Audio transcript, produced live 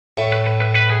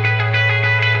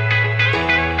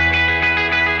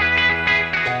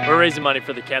raising money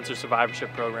for the Cancer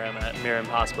Survivorship Program at Miriam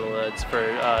Hospital. It's for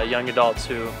young adults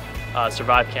who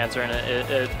survive cancer, and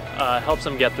it helps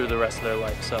them get through the rest of their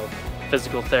life. So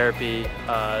physical therapy,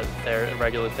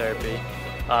 regular therapy.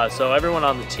 So everyone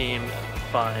on the team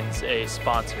finds a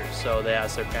sponsor. So they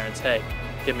ask their parents, hey,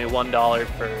 give me $1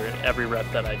 for every rep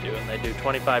that I do. And they do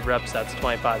 25 reps, that's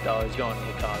 $25 going to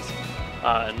the cause.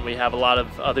 And we have a lot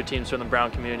of other teams from the Brown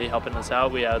community helping us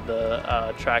out. We had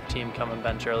the track team come and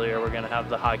bench earlier. We're going to have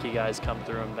the hockey guys come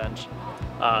through and bench.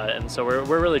 And so we're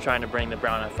really trying to bring the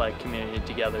Brown athletic community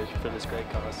together for this great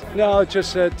cause. No, it's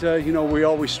just that, you know, we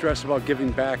always stress about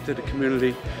giving back to the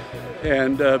community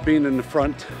and being in the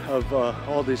front of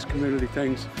all these community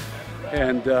things.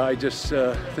 And I just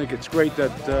think it's great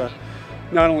that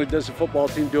not only does the football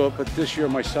team do it, but this year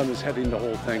my son is heading the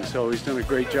whole thing. So he's done a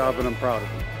great job and I'm proud of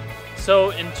him. So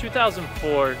in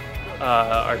 2004,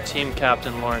 our team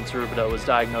captain, Lawrence Rubidoux, was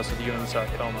diagnosed with Ewing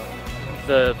sarcoma.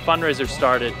 The fundraiser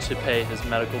started to pay his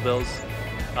medical bills.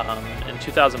 In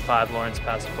 2005, Lawrence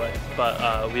passed away,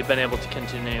 but we've been able to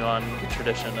continue on the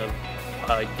tradition of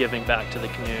giving back to the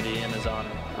community in his honor.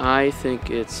 I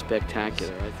think it's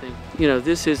spectacular. I think, you know,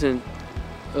 this isn't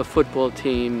a football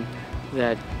team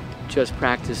that just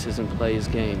practices and plays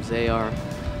games. They are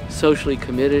socially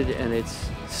committed, and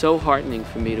it's so heartening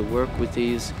for me to work with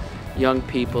these young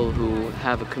people who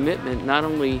have a commitment not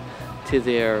only to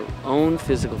their own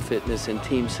physical fitness and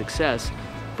team success,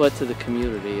 but to the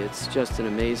community. It's just an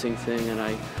amazing thing, and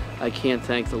I can't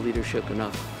thank the leadership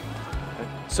enough.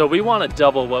 So we want to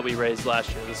double what we raised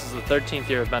last year. This is the 13th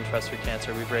year of Bench Press for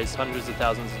Cancer. We've raised hundreds of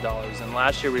thousands of dollars, and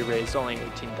last year we raised only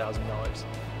 $18,000.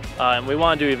 And we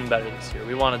want to do even better this year.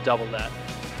 We want to double that.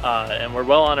 And we're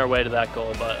well on our way to that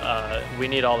goal, but we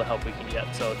need all the help we can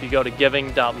get. So if you go to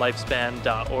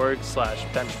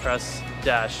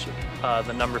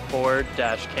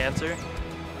giving.lifespan.org/benchpress-4-cancer,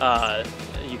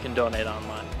 you can donate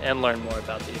online and learn more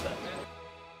about the event.